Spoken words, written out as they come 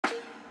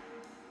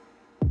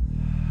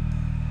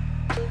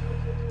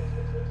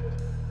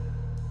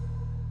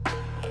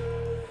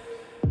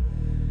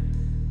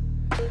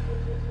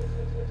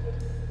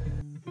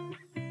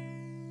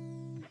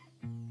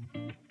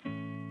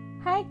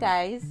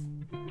guys,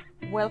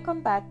 welcome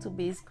back to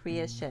Biz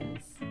Creations.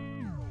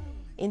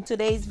 In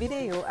today's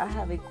video, I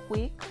have a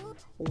quick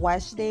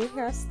wash day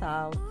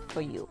hairstyle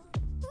for you.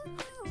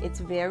 It's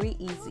very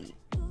easy.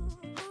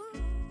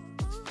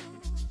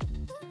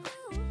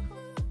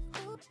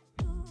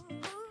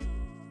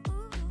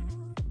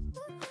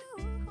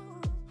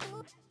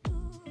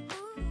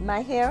 My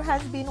hair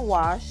has been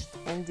washed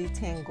and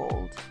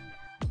detangled.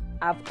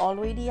 I've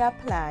already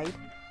applied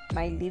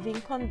my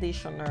leave-in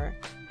conditioner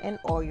and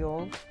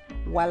oil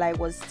while I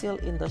was still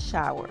in the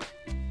shower.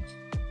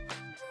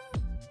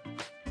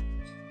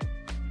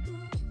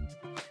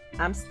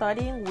 I'm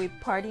starting with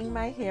parting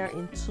my hair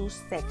in two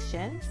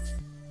sections.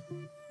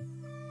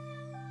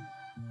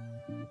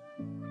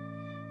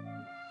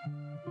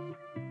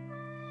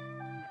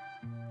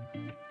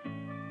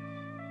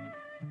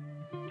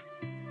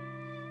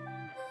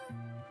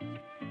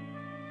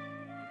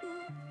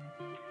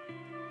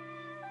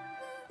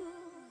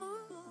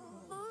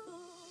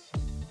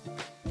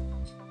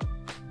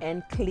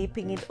 And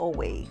clipping it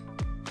away.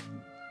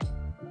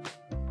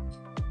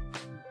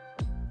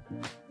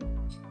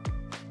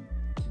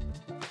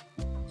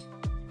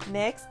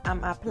 Next,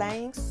 I'm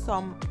applying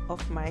some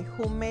of my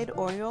homemade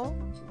oil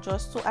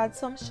just to add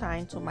some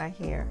shine to my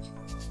hair.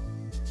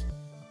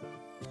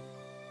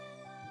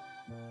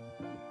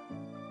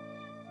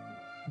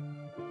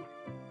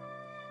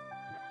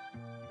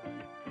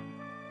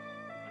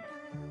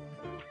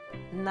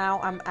 Now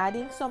I'm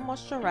adding some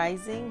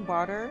moisturizing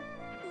butter.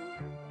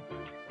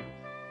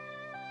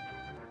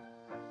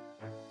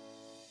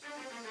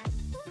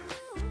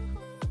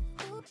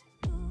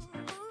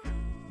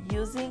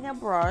 Using a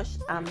brush,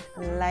 I'm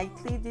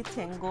lightly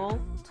detangle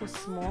to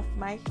smooth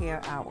my hair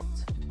out.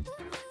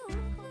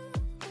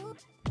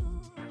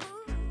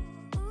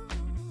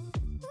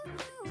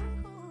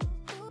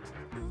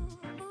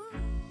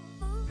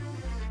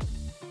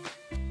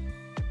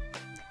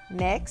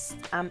 Next,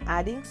 I'm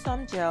adding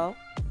some gel.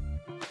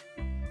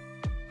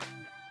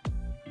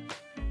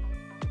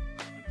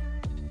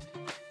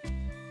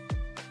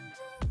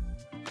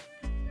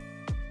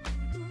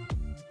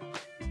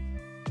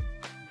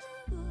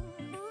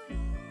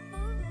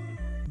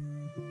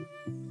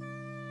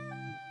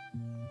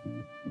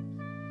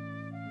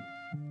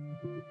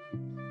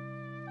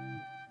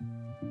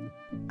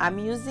 I'm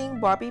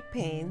using bobby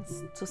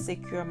pins to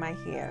secure my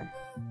hair.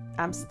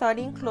 I'm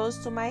starting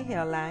close to my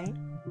hairline.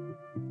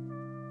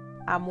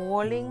 I'm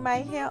rolling my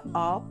hair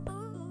up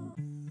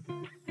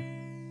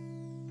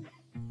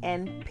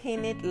and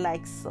pin it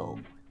like so.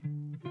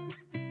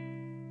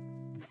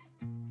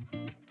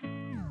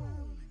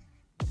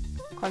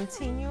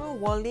 Continue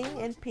rolling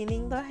and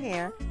pinning the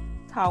hair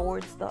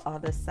towards the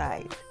other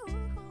side.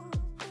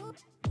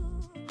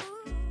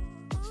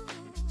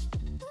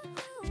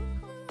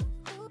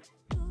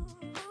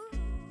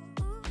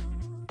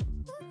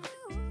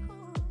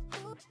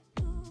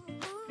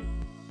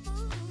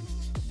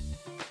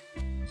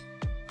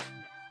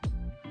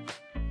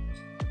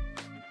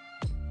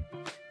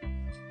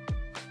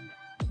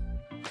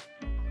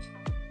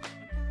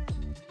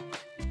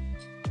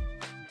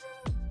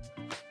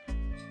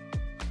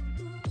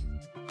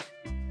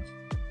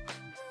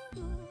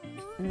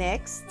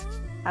 Next,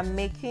 I'm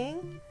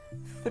making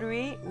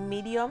 3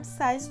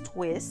 medium-sized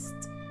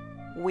twists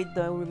with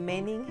the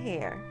remaining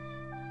hair.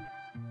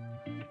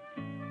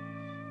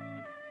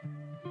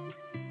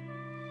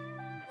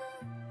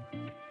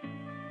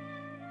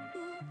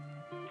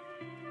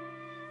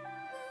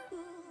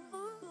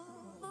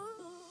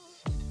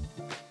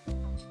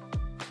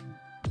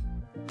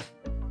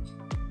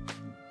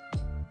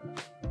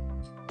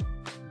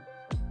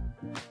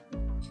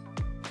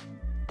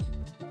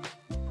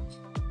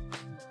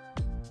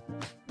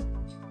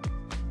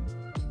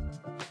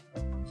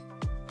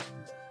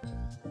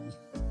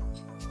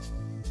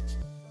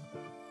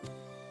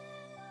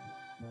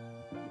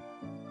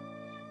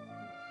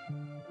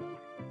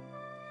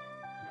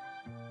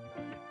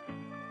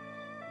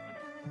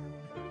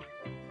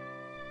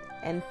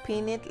 And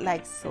pin it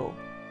like so.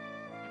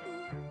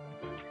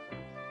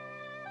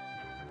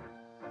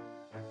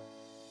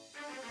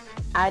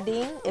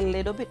 Adding a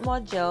little bit more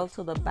gel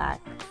to the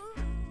back.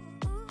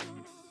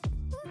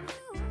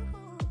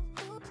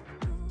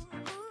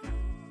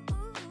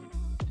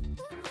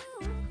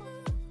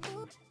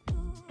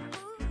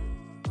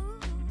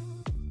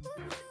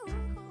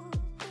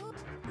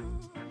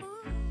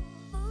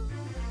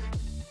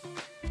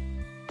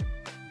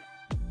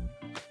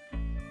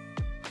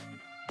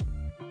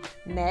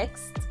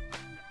 Next,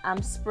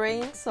 I'm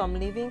spraying some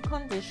leave-in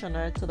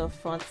conditioner to the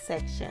front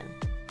section.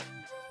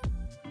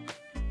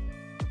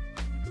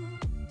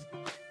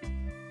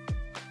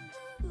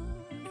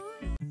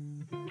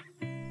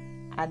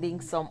 Adding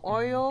some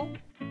oil.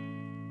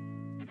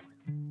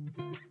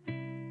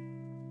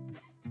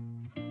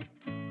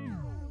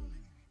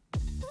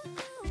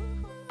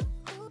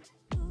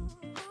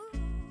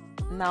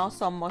 Now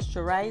some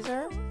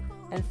moisturizer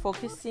and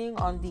focusing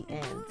on the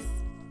ends.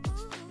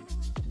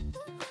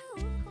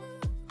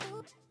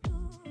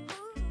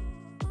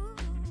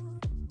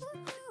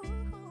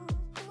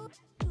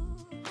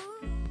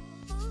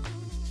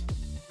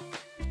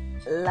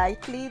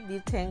 Lightly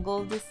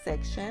detangle this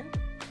section.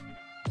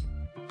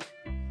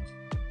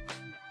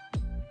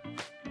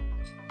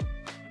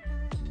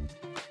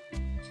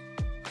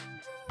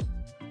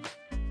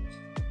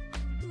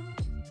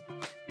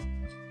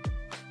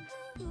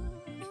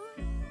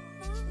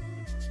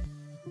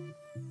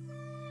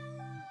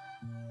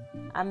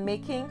 I'm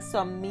making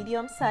some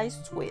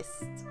medium-sized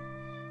twists.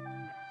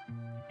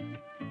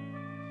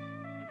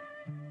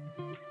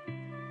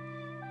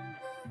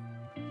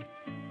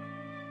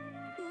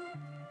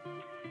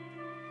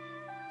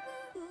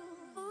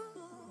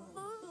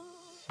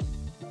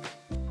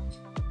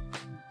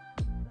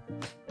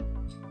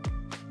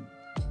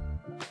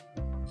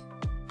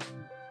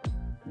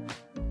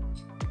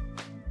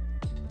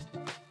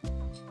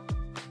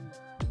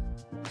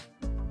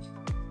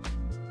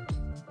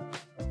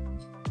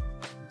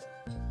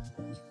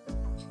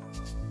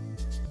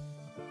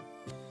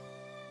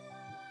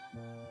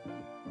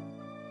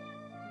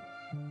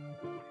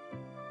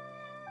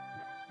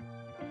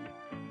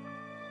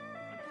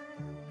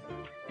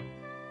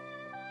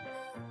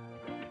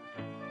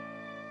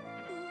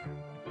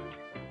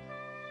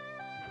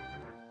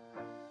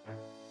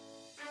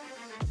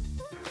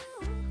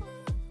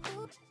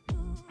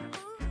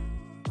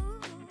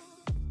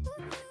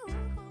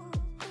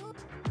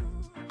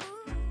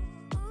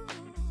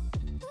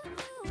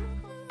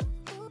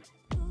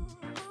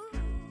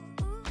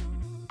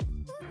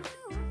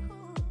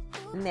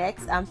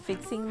 Next, I'm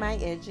fixing my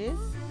edges.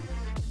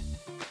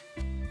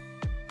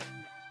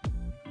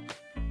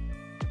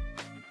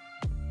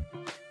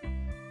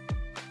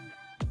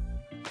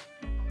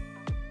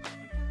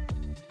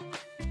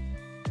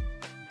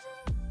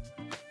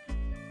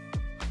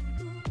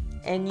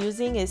 And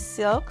using a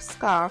silk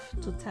scarf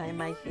to tie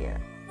my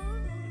hair.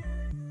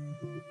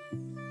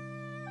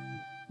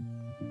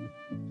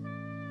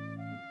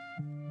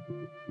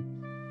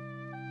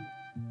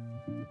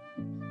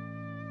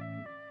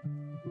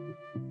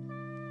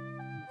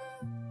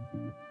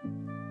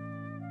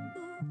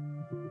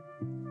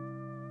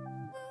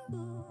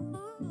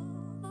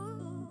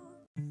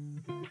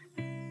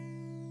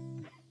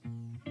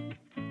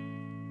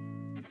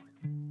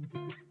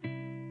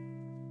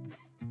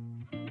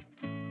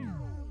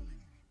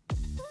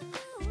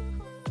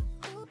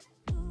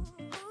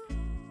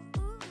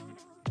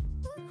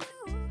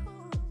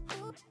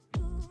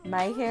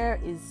 My hair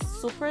is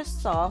super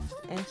soft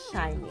and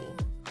shiny.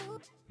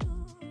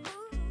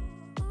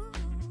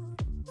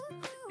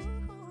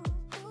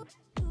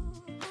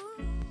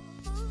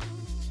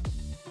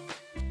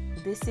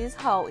 This is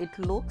how it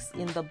looks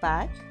in the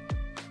back.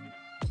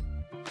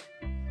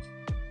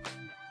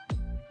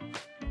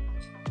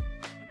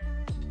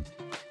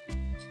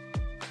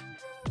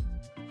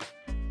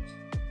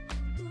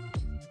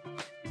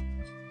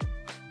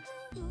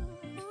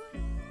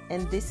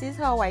 And this is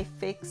how I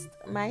fixed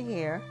my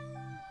hair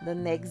the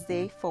next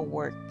day for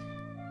work.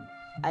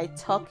 I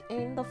tuck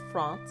in the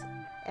front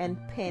and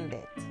pinned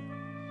it.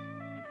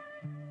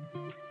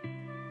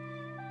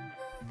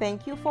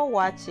 Thank you for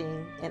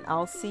watching, and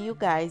I'll see you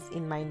guys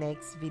in my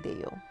next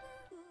video.